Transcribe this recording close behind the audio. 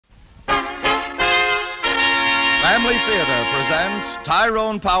Family Theater presents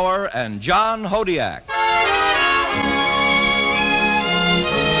Tyrone Power and John Hodiak.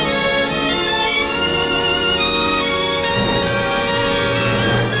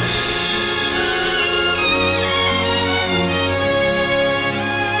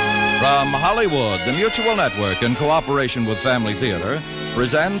 From Hollywood, the Mutual Network, in cooperation with Family Theater,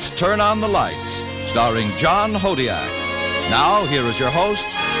 presents Turn on the Lights, starring John Hodiak. Now, here is your host,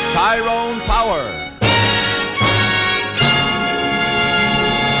 Tyrone Power.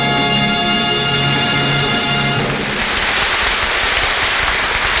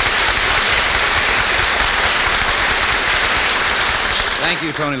 Thank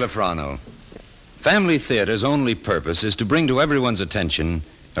you, Tony Lafrano. Family Theater's only purpose is to bring to everyone's attention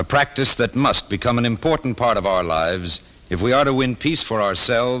a practice that must become an important part of our lives if we are to win peace for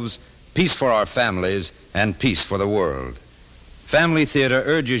ourselves, peace for our families, and peace for the world. Family Theater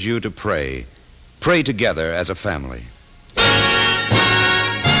urges you to pray. Pray together as a family.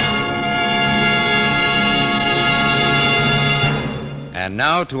 And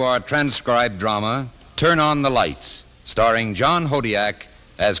now to our transcribed drama, Turn on the Lights, starring John Hodiak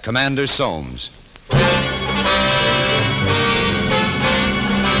as Commander Soames.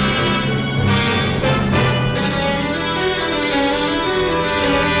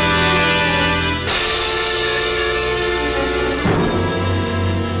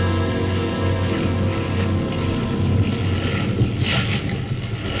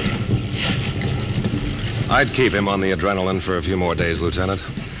 I'd keep him on the adrenaline for a few more days, Lieutenant.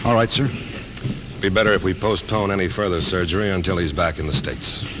 All right, sir. Be better if we postpone any further surgery until he's back in the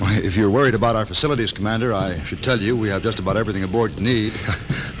States. Well, if you're worried about our facilities, Commander, I should tell you we have just about everything aboard you need.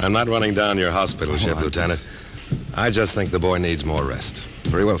 I'm not running down your hospital ship, Lieutenant. I just think the boy needs more rest.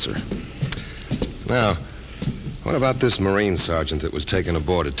 Very well, sir. Now, what about this Marine sergeant that was taken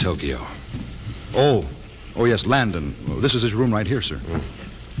aboard at Tokyo? Oh, yes, Landon. Well, this is his room right here, sir.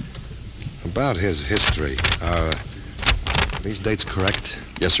 About his history, are these dates correct?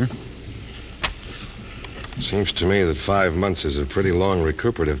 Yes, sir. Seems to me that 5 months is a pretty long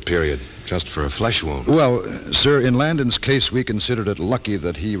recuperative period, just for a flesh wound. Well, sir, in Landon's case, we considered it lucky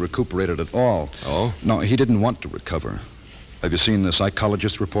that he recuperated at all. Oh? No, he didn't want to recover. Have you seen the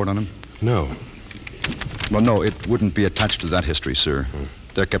psychologist's report on him? No. Well, no, it wouldn't be attached to that history, sir.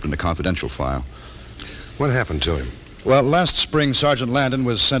 They're kept in a confidential file. What happened to him? Well, last spring, Sergeant Landon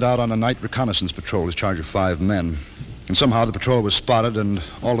was sent out on a night reconnaissance patrol in charge of 5 men. And somehow the patrol was spotted, and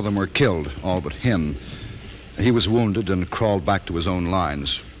all of them were killed, all but him. He was wounded and crawled back to his own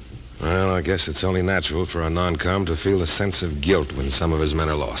lines. Well, I guess it's only natural for a non-com to feel a sense of guilt when some of his men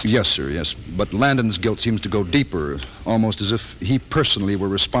are lost. Yes, sir, yes. But Landon's guilt seems to go deeper, almost as if he personally were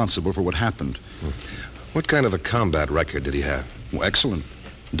responsible for what happened. What kind of a combat record did he have? Well, excellent.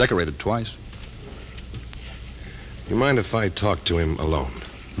 Decorated twice. You mind if I talk to him alone?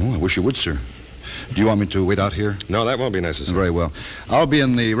 Oh, I wish you would, sir. Do you want me to wait out here? No, that won't be necessary. Very well. I'll be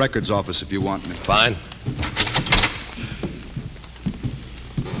in the records office if you want me. Fine.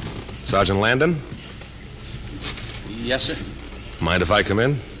 Sergeant Landon? Yes, sir. Mind if I come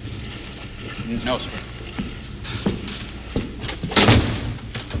in? No, sir.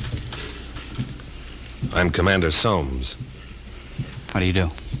 I'm Commander Soames. How do you do?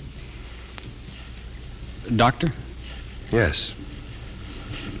 Doctor? Yes.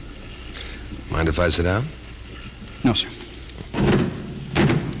 Mind if I sit down? No, sir.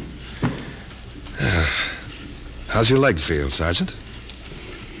 How's your leg feel, Sergeant?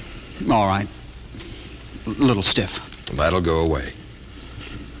 All right. A little stiff. That'll go away.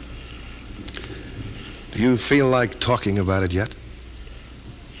 Do you feel like talking about it yet?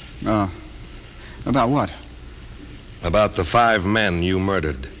 About what? About the 5 men you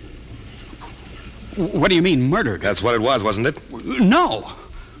murdered. What do you mean, murdered? That's what it was, wasn't it? No.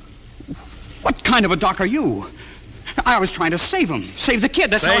 What kind of a doc are you? I was trying to save him. Save the kid.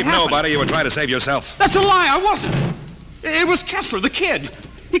 That's how it happened. Save nobody. You were trying to save yourself. That's a lie. I wasn't. It was Kessler, the kid.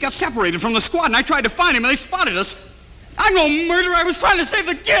 He got separated from the squad, and I tried to find him, and they spotted us. I'm no murderer. I was trying to save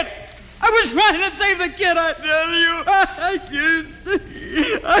the kid. I was trying to save the kid, I tell you.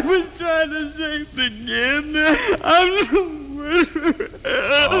 I was trying to save the kid. I'm no murderer.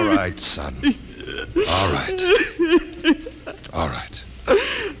 All right, son. All right. All right.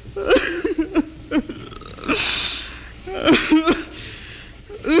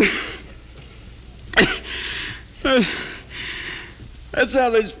 That's how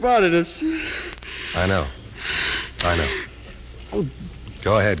they spotted us. I know.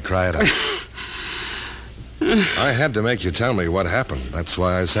 Go ahead, cry it out. I had to make you tell me what happened. That's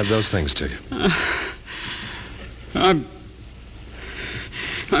why I said those things to you.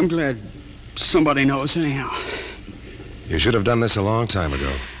 I'm glad somebody knows anyhow. You should have done this a long time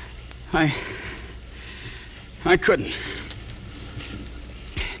ago. I couldn't.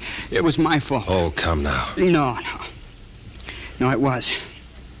 It was my fault. Oh, come now. No, it was.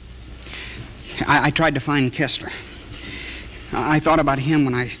 I tried to find Kessler. I thought about him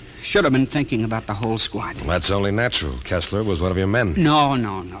when I should have been thinking about the whole squad. Well, that's only natural. Kessler was one of your men. No.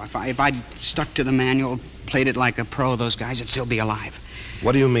 If I'd stuck to the manual, played it like a pro, those guys would still be alive.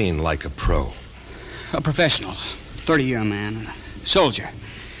 What do you mean, like a pro? A professional. 30-year man. A soldier.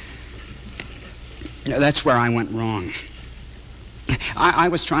 That's where I went wrong. I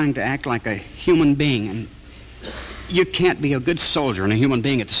was trying to act like a human being, and you can't be a good soldier and a human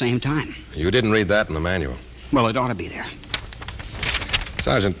being at the same time. You didn't read that in the manual. Well, it ought to be there.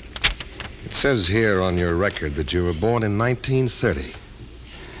 Sergeant, it says here on your record that you were born in 1930.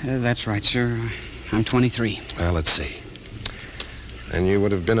 That's right, sir. I'm 23. Well, let's see. And you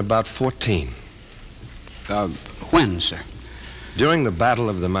would have been about 14. When, sir? During the Battle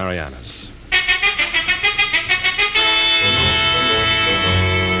of the Marianas.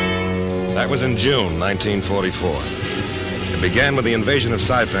 That was in June 1944. It began with the invasion of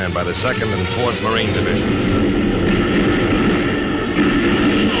Saipan by the 2nd and 4th Marine Divisions.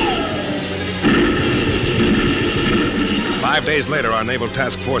 Five days later, our naval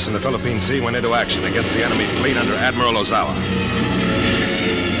task force in the Philippine Sea went into action against the enemy fleet under Admiral Ozawa.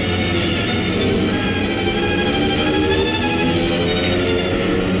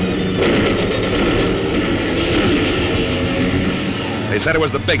 They said it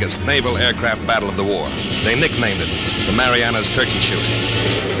was the biggest naval aircraft battle of the war. They nicknamed it the Marianas Turkey Shoot.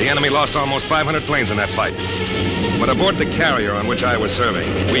 The enemy lost almost 500 planes in that fight. But aboard the carrier on which I was serving,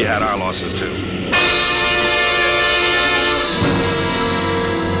 we had our losses too.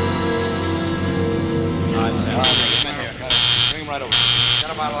 All right, Sam. Bring him right over.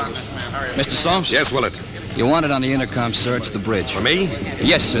 Get him out of line, this man. Hurry up. Mr. Soames? Yes, Willett. You wanted on the intercom, sir. It's the bridge. For me?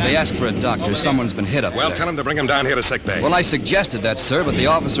 Yes, sir. They asked for a doctor. Someone's been hit up Well, there. tell him to bring him down here to sick bay. Well, I suggested that, sir, but the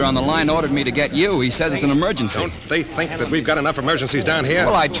officer on the line ordered me to get you. He says it's an emergency. Don't they think that we've got enough emergencies down here?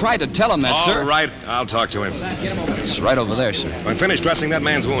 Well, I tried to tell him that, sir. All right, I'll talk to him. It's right over there, sir. And finish dressing that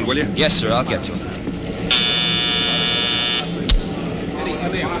man's wound, will you? Yes, sir. I'll get to him.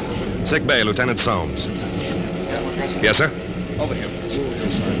 Sick bay, Lieutenant Soames. Yes, sir? Over here.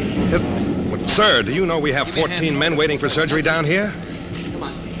 Sir, do you know we have 14 men waiting for surgery down here?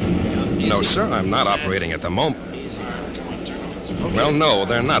 No, sir, I'm not operating at the moment. Well, no,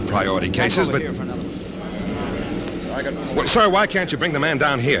 they're not priority cases, but... Well, sir, why can't you bring the man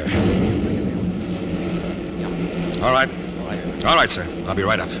down here? All right. All right, sir. I'll be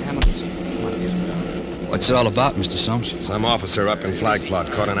right up. What's it all about, Mr. Soames? Some officer up in Flag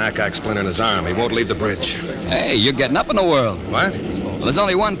Plot caught an ACAC splinter in his arm. He won't leave the bridge. Hey, you're getting up in the world. What? Well, there's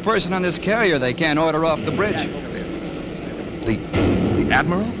only one person on this carrier they can't order off the bridge. The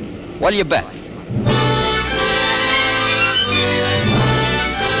Admiral? What'll you bet?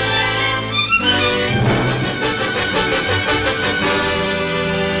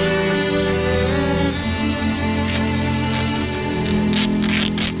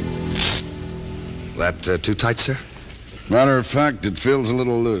 That too tight, sir? Matter of fact, it feels a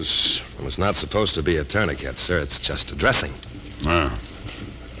little loose. Well, it's not supposed to be a tourniquet, sir. It's just a dressing. Ah.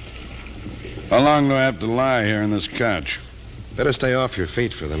 How long do I have to lie here in this couch? Better stay off your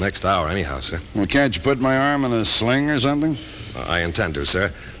feet for the next hour anyhow, sir. Well, can't you put my arm in a sling or something? I intend to,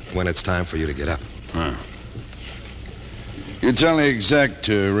 sir, when it's time for you to get up. Ah. You tell the exec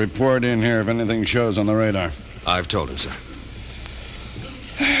to report in here if anything shows on the radar. I've told him, sir.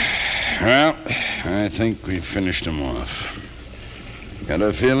 Well, I think we finished him off. Got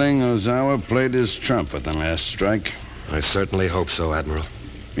a feeling Ozawa played his trump with the last strike. I certainly hope so, Admiral.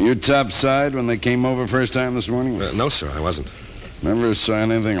 Were you topside when they came over first time this morning? No, sir, I wasn't. Never saw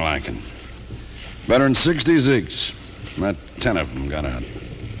anything like it. Better than 60 Zeeks. Not 10 of them got out.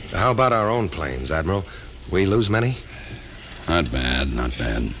 How about our own planes, Admiral? We lose many? Not bad, not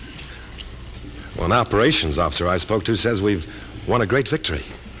bad. Well, an operations officer I spoke to says we've won a great victory.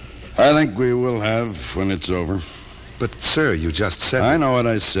 I think we will have when it's over. But, sir, you just said... I know what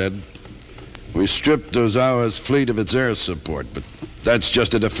I said. We stripped Ozawa's fleet of its air support, but that's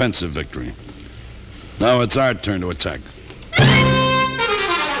just a defensive victory. Now it's our turn to attack.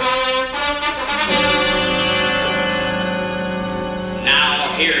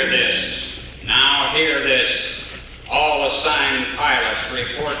 Now hear this. Now hear this. All assigned pilots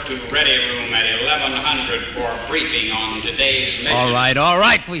report to ready room at 1100 for briefing on today's mission. All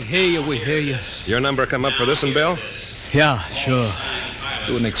right. We hear you. Your number come up for this one, Bill? Yeah, sure.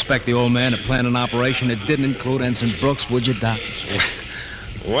 You wouldn't expect the old man to plan an operation that didn't include Ensign Brooks, would you, Doc?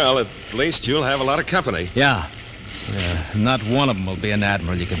 Well, at least you'll have a lot of company. Yeah. Yeah, not one of them will be an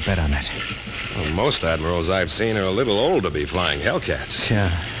admiral, you can bet on it. Well, most admirals I've seen are a little old to be flying Hellcats.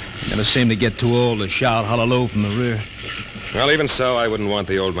 Yeah, never seem to get too old to shout hallelujah from the rear. Well, even so, I wouldn't want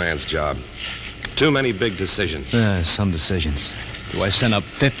the old man's job. Too many big decisions. Some decisions. Do I send up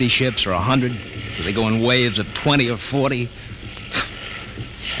 50 ships or 100? Do they go in waves of 20 or 40?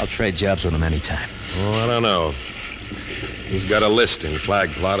 I'll trade jobs with him anytime. Oh, I don't know. He's got a listing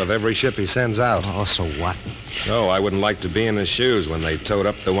flag plot of every ship he sends out. Oh, so what? So I wouldn't like to be in his shoes when they towed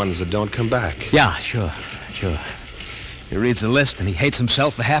up the ones that don't come back. Yeah, sure. He reads the list and he hates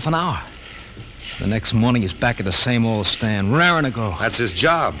himself for half an hour. The next morning he's back at the same old stand, raring to go. That's his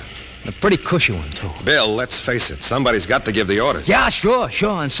job. A pretty cushy one, too. Bill, let's face it. Somebody's got to give the orders. Yeah, sure.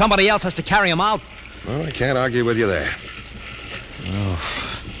 And somebody else has to carry him out. Well, I can't argue with you there.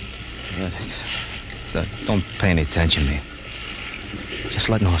 Don't pay any attention to me. Just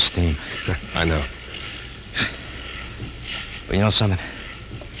letting off steam. I know. But you know something?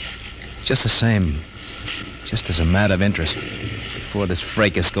 Just the same, just as a matter of interest, before this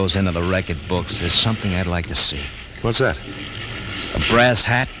fracas goes into the record books, there's something I'd like to see. What's that? A brass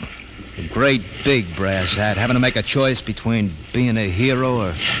hat. A great big brass hat. Having to make a choice between being a hero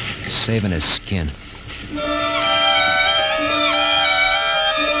or saving his skin.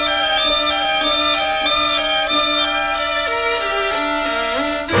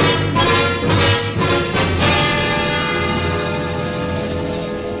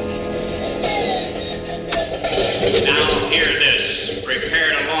 Now hear this.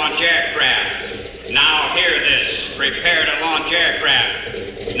 Prepare to launch aircraft. Now hear this. Prepare to launch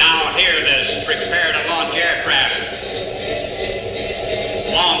aircraft. Now hear this. Prepare to launch aircraft.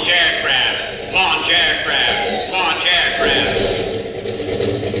 Launch aircraft. Launch aircraft. Launch aircraft.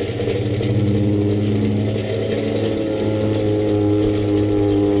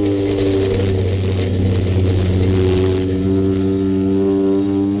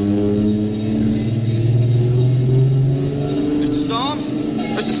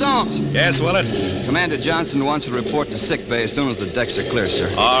 Mr. Soames. Yes, Willett? Commander Johnson wants to report to sick bay as soon as the decks are clear, sir.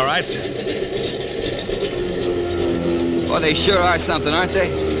 All right. Boy, they sure are something, aren't they?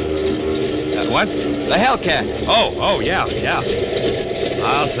 What? The Hellcats. Oh, yeah.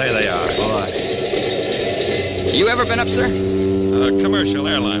 I'll say they are. Boy. You ever been up, sir? A commercial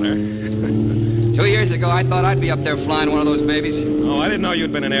airliner. 2 years ago, I thought I'd be up there flying one of those babies. Oh, I didn't know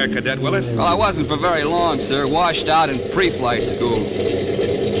you'd been an air cadet, Willett. Well, I wasn't for very long, sir. Washed out in pre-flight school.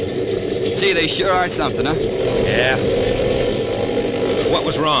 See, they sure are something, huh? Yeah. What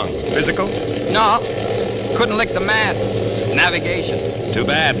was wrong? Physical? No. Couldn't lick the math. Navigation. Too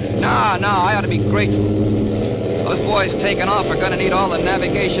bad. No, I ought to be grateful. Those boys taking off are going to need all the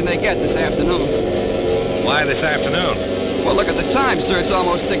navigation they get this afternoon. Why this afternoon? Well, look at the time, sir. It's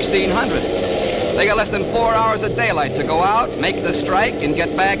almost 1600. They got less than 4 hours of daylight to go out, make the strike, and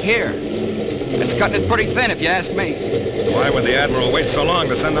get back here. It's cutting it pretty thin, if you ask me. Why would the Admiral wait so long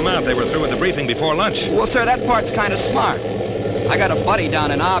to send them out? They were through with the briefing before lunch. Well, sir, that part's kind of smart. I got a buddy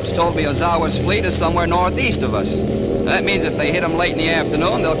down in Ops told me Ozawa's fleet is somewhere northeast of us. That means if they hit them late in the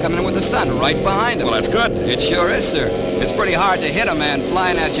afternoon, they'll come in with the sun right behind them. Well, that's good. It sure is, sir. It's pretty hard to hit a man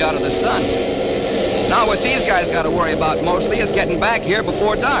flying at you out of the sun. Now, what these guys got to worry about mostly is getting back here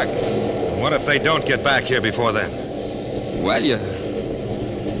before dark. What if they don't get back here before then? Well, you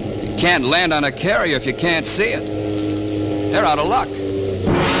can't land on a carrier if you can't see it. They're out of luck.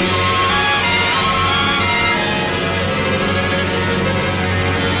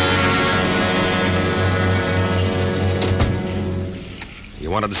 You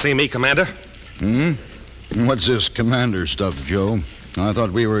wanted to see me, Commander? What's this commander stuff, Joe? I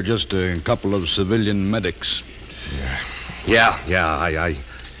thought we were just a couple of civilian medics. Yeah,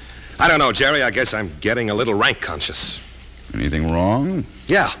 I don't know, Jerry. I guess I'm getting a little rank conscious. Anything wrong?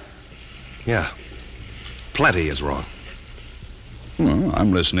 Yeah. Plenty is wrong. Well,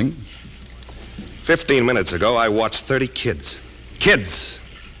 I'm listening. 15 minutes ago, I watched 30 kids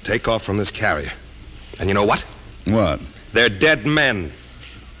take off from this carrier. And you know what? What? They're dead men.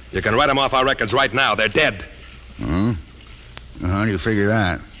 You can write them off our records right now. They're dead. How do you figure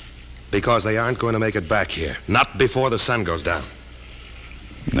that? Because they aren't going to make it back here. Not before the sun goes down.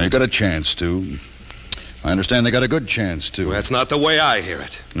 They got a chance to. I understand they got a good chance to. Well, that's not the way I hear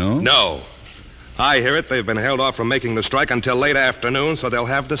it. No? No. I hear it. They've been held off from making the strike until late afternoon, so they'll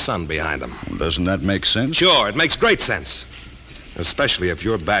have the sun behind them. Well, doesn't that make sense? Sure, it makes great sense. Especially if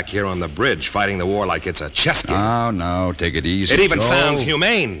you're back here on the bridge fighting the war like it's a chess game. Now, take it easy, It even Joe. sounds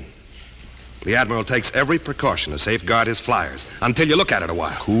humane. The Admiral takes every precaution to safeguard his flyers until you look at it a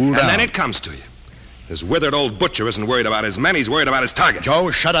while. Cool down. And then it comes to you. This withered old butcher isn't worried about his men. He's worried about his target.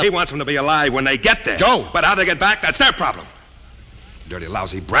 Joe, shut up. He wants them to be alive when they get there. Joe! But how they get back, that's their problem. Dirty,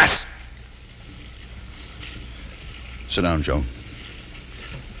 lousy brass. Sit down, Joe.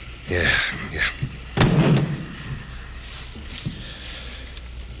 Yeah.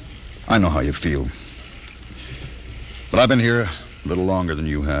 I know how you feel. But I've been here a little longer than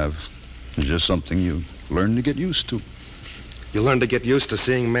you have. It's just something you learn to get used to. You learn to get used to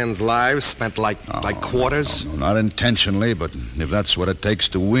seeing men's lives spent like quarters? No, not intentionally, but if that's what it takes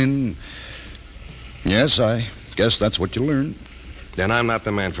to win, yes, I guess that's what you learn. Then I'm not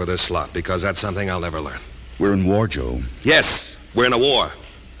the man for this slot, because that's something I'll never learn. We're in war, Joe. Yes, we're in a war.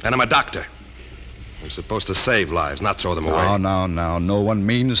 And I'm a doctor. I'm supposed to save lives, not throw them away. Now. No one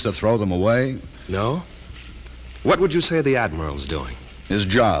means to throw them away. No? What would you say the Admiral's doing? His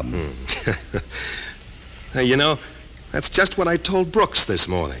job. Hey, you know, that's just what I told Brooks this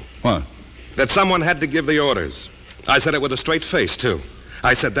morning. What? That someone had to give the orders. I said it with a straight face, too.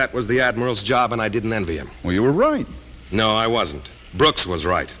 I said that was the Admiral's job, and I didn't envy him. Well, you were right. No, I wasn't. Brooks was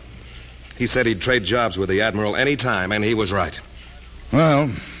right. He said he'd trade jobs with the Admiral any time, and he was right. Well,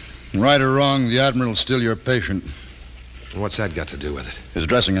 right or wrong, the Admiral's still your patient. What's that got to do with it? His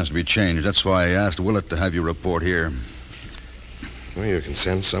dressing has to be changed. That's why I asked Willett to have you report here. Well, you can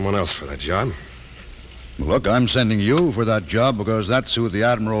send someone else for that job. Look, I'm sending you for that job because that's who the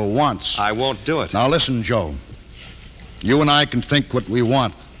Admiral wants. I won't do it. Now listen, Joe. You and I can think what we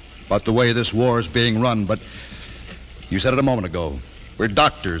want about the way this war is being run, but you said it a moment ago. We're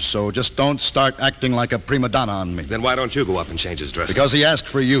doctors, so just don't start acting like a prima donna on me. Then why don't you go up and change his dressing? Because he asked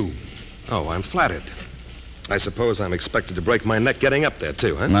for you. Oh, I'm flattered. I suppose I'm expected to break my neck getting up there,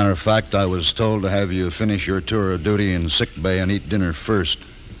 too, huh? Matter of fact, I was told to have you finish your tour of duty in sick bay and eat dinner first.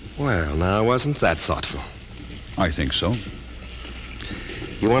 Well, now, wasn't that thoughtful? I think so.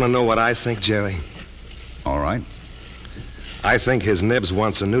 You want to know what I think, Jerry? All right. I think his nibs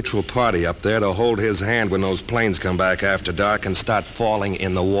wants a neutral party up there to hold his hand when those planes come back after dark and start falling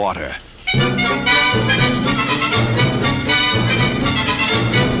in the water.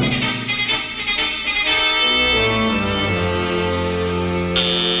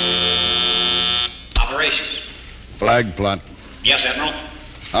 Operations. Flag plot. Yes, Admiral.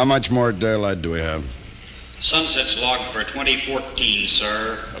 How much more daylight do we have? Sunset's logged for 2014,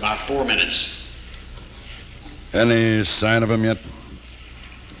 sir. About 4 minutes. Any sign of him yet?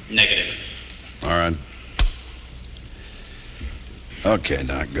 Negative. All right. Okay,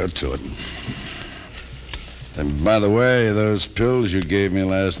 Doc, go to it. And by the way, those pills you gave me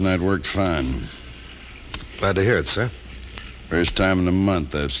last night worked fine. Glad to hear it, sir. First time in a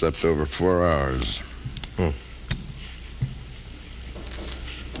month I've slept over 4 hours.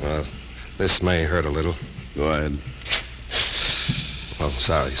 Well, this may hurt a little. Go ahead. Oh,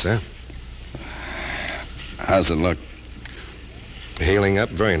 sorry, sir. How's it look? Healing up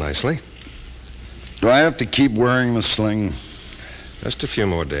very nicely. Do I have to keep wearing the sling? Just a few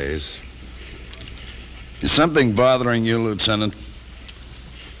more days. Is something bothering you, Lieutenant?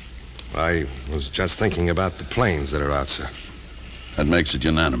 I was just thinking about the planes that are out, sir. That makes it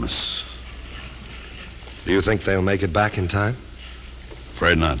unanimous. Do you think they'll make it back in time?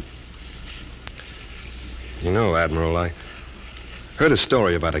 Afraid not. You know, Admiral, I heard a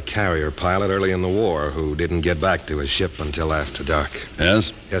story about a carrier pilot early in the war who didn't get back to his ship until after dark.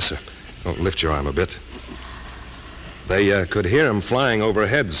 Yes? Yes, sir. Oh, lift your arm a bit. They could hear him flying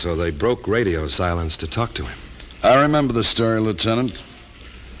overhead, so they broke radio silence to talk to him. I remember the story, Lieutenant.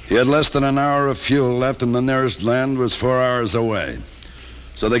 He had less than an hour of fuel left, and the nearest land was 4 hours away.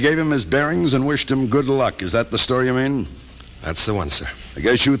 So they gave him his bearings and wished him good luck. Is that the story you mean? That's the one, sir. I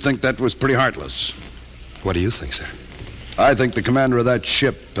guess you think that was pretty heartless. What do you think, sir? I think the commander of that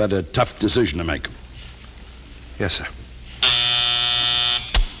ship had a tough decision to make. Yes, sir.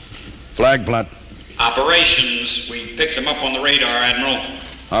 Flag plot. Operations. We picked them up on the radar, Admiral.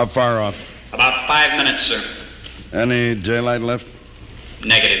 How far off? About 5 minutes, sir. Any daylight left?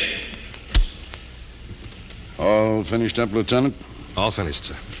 Negative. All finished up, Lieutenant? All finished,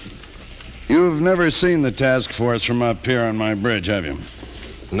 sir. You've never seen the task force from up here on my bridge, have you?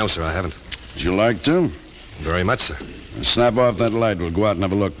 No, sir, I haven't. Would you like to? Very much, sir. Snap off that light. We'll go out and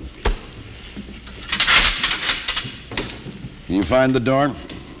have a look. Can you find the door?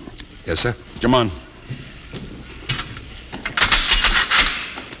 Yes, sir. Come on.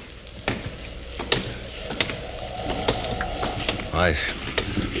 I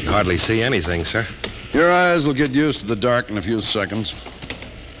can hardly see anything, sir. Your eyes will get used to the dark in a few seconds.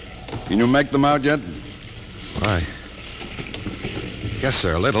 Can you make them out yet? Why? Yes,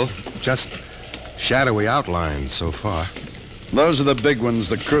 sir, a little. Just shadowy outlines so far. Those are the big ones,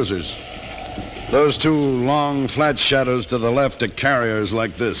 the cruisers. Those two long, flat shadows to the left are carriers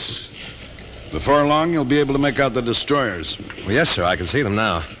like this. Before long, you'll be able to make out the destroyers. Well, yes, sir, I can see them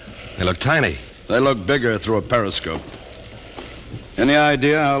now. They look tiny. They look bigger through a periscope. Any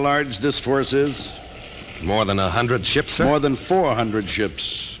idea how large this force is? More than 100 ships, sir? More than 400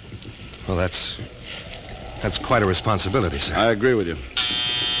 ships. Well, that's quite a responsibility, sir. I agree with you.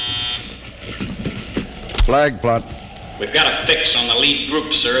 Flag plot. We've got a fix on the lead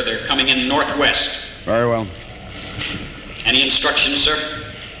group, sir. They're coming in northwest. Very well. Any instructions, sir?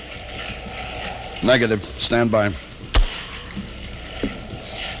 Negative. Stand by.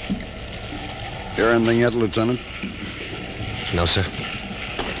 Hear anything yet, Lieutenant? No, sir.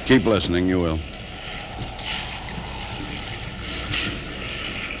 Keep listening, you will.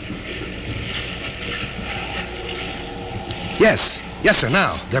 Yes. Yes, sir,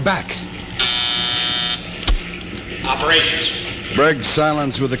 now. They're back. Operations. Break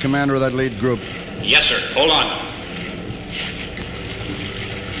silence with the commander of that lead group. Yes, sir. Hold on.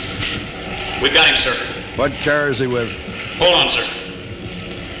 We've got him, sir. What car is he with? Hold on, sir.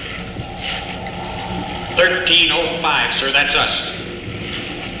 1305, sir. That's us.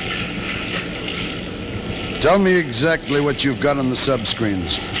 Tell me exactly what you've got on the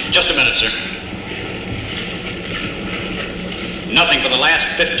subscreens. Just a minute, sir. Nothing for the last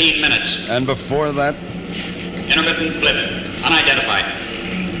 15 minutes. And before that? Intermittent blip. Unidentified.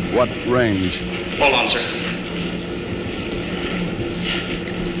 What range? Hold on, sir.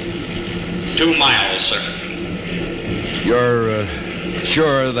 2 miles, sir. You're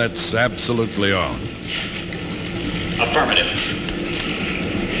sure that's absolutely all? Affirmative.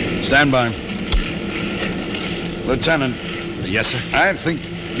 Stand by. Lieutenant. Yes, sir. I think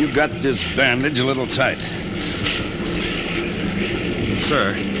you got this bandage a little tight.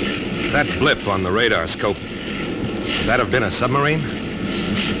 Sir, that blip on the radar scope, could that have been a submarine?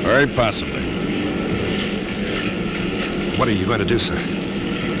 Very possibly. What are you going to do, sir?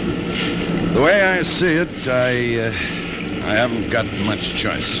 The way I see it, I haven't got much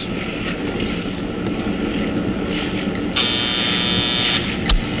choice.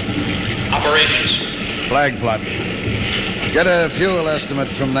 Operations. Flag plot. Get a fuel estimate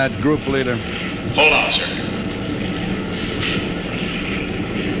from that group leader. Hold on, sir.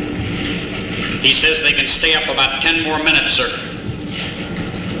 He says they can stay up about 10 more minutes, sir.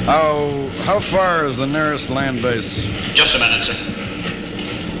 How far is the nearest land base? Just a minute, sir.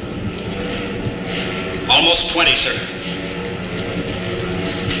 Almost 20, sir.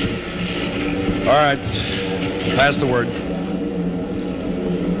 All right. Pass the word.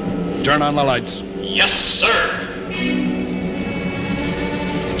 Turn on the lights. Yes, sir.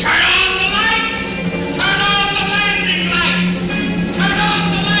 Turn on the lights! Turn on the landing lights! Turn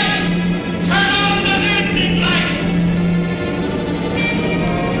on the lights! Turn on the landing lights!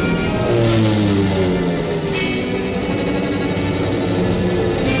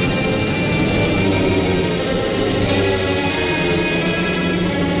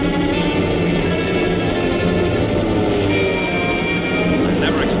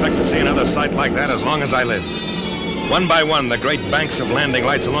 See another sight like that as long as I live. One by one, the great banks of landing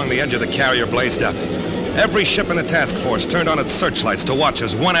lights along the edge of the carrier blazed up. Every ship in the task force turned on its searchlights to watch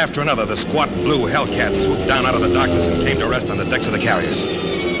as one after another the squat blue Hellcats swooped down out of the darkness and came to rest on the decks of the carriers.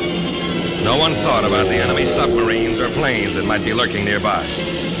 No one thought about the enemy submarines or planes that might be lurking nearby.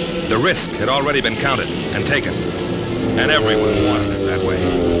 The risk had already been counted and taken, and everyone wanted it that way.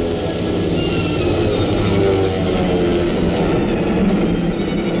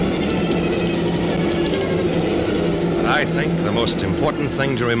 I think the most important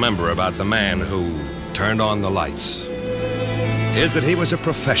thing to remember about the man who turned on the lights is that he was a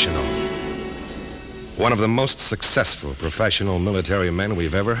professional. One of the most successful professional military men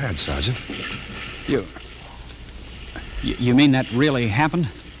we've ever had, Sergeant. You mean that really happened?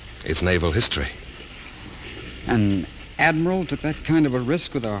 It's naval history. An admiral took that kind of a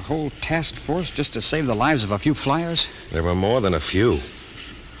risk with a whole task force just to save the lives of a few flyers? There were more than a few.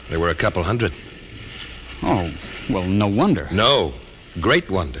 There were a couple hundred. Oh, well, no wonder. No,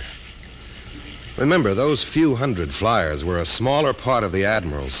 great wonder. Remember, those few hundred flyers were a smaller part of the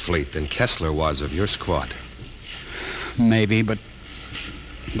Admiral's fleet than Kessler was of your squad. Maybe, but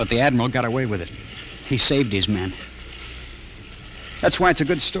the Admiral got away with it. He saved his men. That's why it's a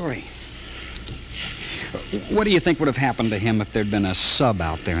good story. What do you think would have happened to him if there'd been a sub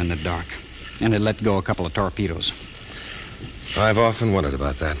out there in the dark and had let go a couple of torpedoes? I've often wondered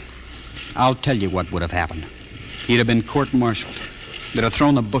about that. I'll tell you what would have happened. He'd have been court-martialed. They'd have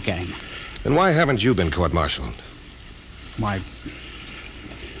thrown the book at him. Then why haven't you been court-martialed? Why,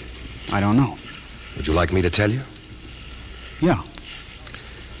 I don't know. Would you like me to tell you? Yeah.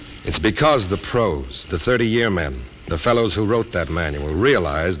 It's because the pros, the 30-year men, the fellows who wrote that manual,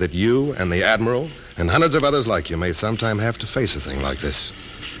 realize that you and the Admiral and hundreds of others like you may sometime have to face a thing like this.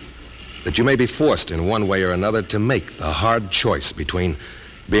 That you may be forced in one way or another to make the hard choice between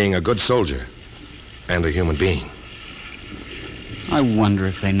being a good soldier and a human being. I wonder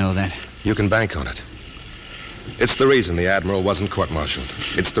if they know that. You can bank on it. It's the reason the Admiral wasn't court-martialed.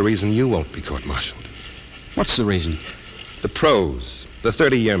 It's the reason you won't be court-martialed. What's the reason? The pros, the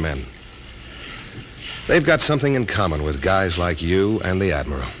 30-year men. They've got something in common with guys like you and the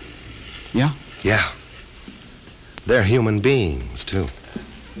Admiral. Yeah? Yeah. They're human beings, too.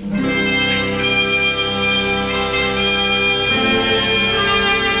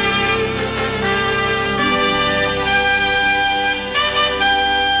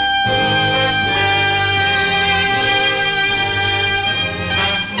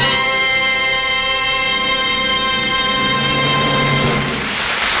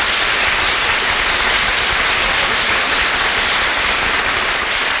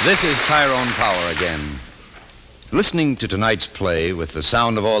 This is Tyrone Power again. Listening to tonight's play with the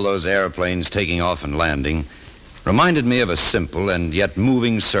sound of all those airplanes taking off and landing reminded me of a simple and yet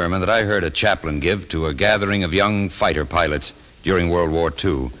moving sermon that I heard a chaplain give to a gathering of young fighter pilots during World War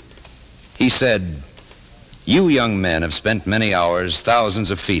II. He said, "You young men have spent many hours,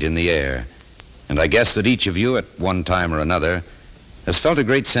 thousands of feet in the air, and I guess that each of you at one time or another has felt a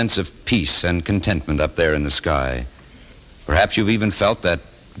great sense of peace and contentment up there in the sky. Perhaps you've even felt that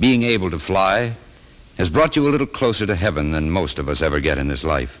being able to fly has brought you a little closer to heaven than most of us ever get in this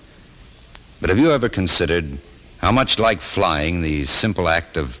life. But have you ever considered how much like flying the simple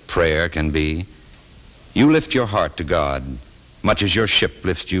act of prayer can be? You lift your heart to God, much as your ship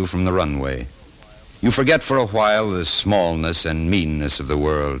lifts you from the runway. You forget for a while the smallness and meanness of the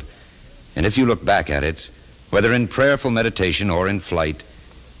world, and if you look back at it, whether in prayerful meditation or in flight,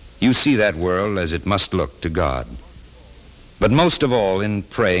 you see that world as it must look to God. But most of all, in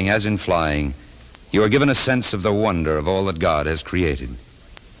praying as in flying, you are given a sense of the wonder of all that God has created.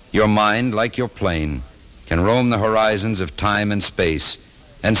 Your mind, like your plane, can roam the horizons of time and space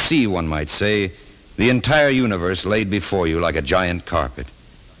and see, one might say, the entire universe laid before you like a giant carpet.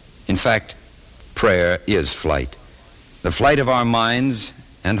 In fact, prayer is flight, the flight of our minds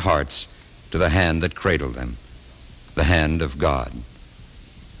and hearts to the hand that cradled them, the hand of God.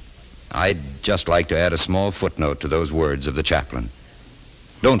 I'd just like to add a small footnote to those words of the chaplain.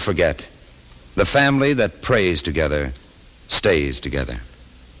 Don't forget, the family that prays together stays together.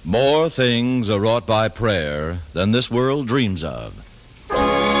 More things are wrought by prayer than this world dreams of.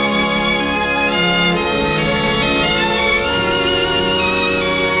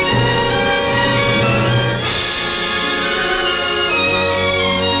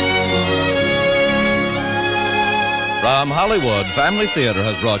 From Hollywood, Family Theater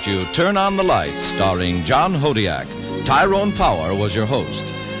has brought you Turn on the Lights, starring John Hodiak. Tyrone Power was your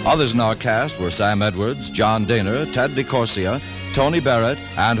host. Others in our cast were Sam Edwards, John Daner, Ted DeCorsia, Tony Barrett,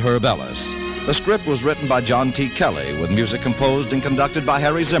 and Herb Ellis. The script was written by John T. Kelly, with music composed and conducted by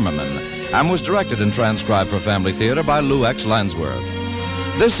Harry Zimmerman, and was directed and transcribed for Family Theater by Lou X. Lansworth.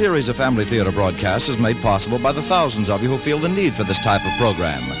 This series of Family Theater broadcasts is made possible by the thousands of you who feel the need for this type of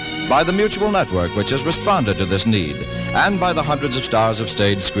program, by the Mutual Network, which has responded to this need, and by the hundreds of stars of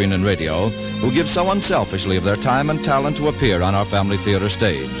stage, screen, and radio who give so unselfishly of their time and talent to appear on our Family Theater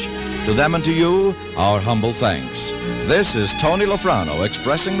stage. To them and to you, our humble thanks. This is Tony Lafrano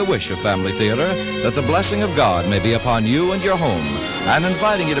expressing the wish of Family Theater that the blessing of God may be upon you and your home, and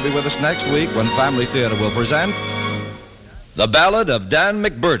inviting you to be with us next week when Family Theater will present The Ballad of Dan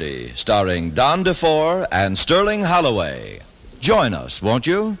McBurdy, starring Don DeFore and Sterling Holloway. Join us, won't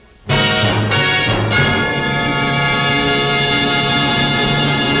you?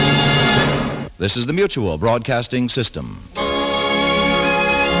 This is the Mutual Broadcasting System.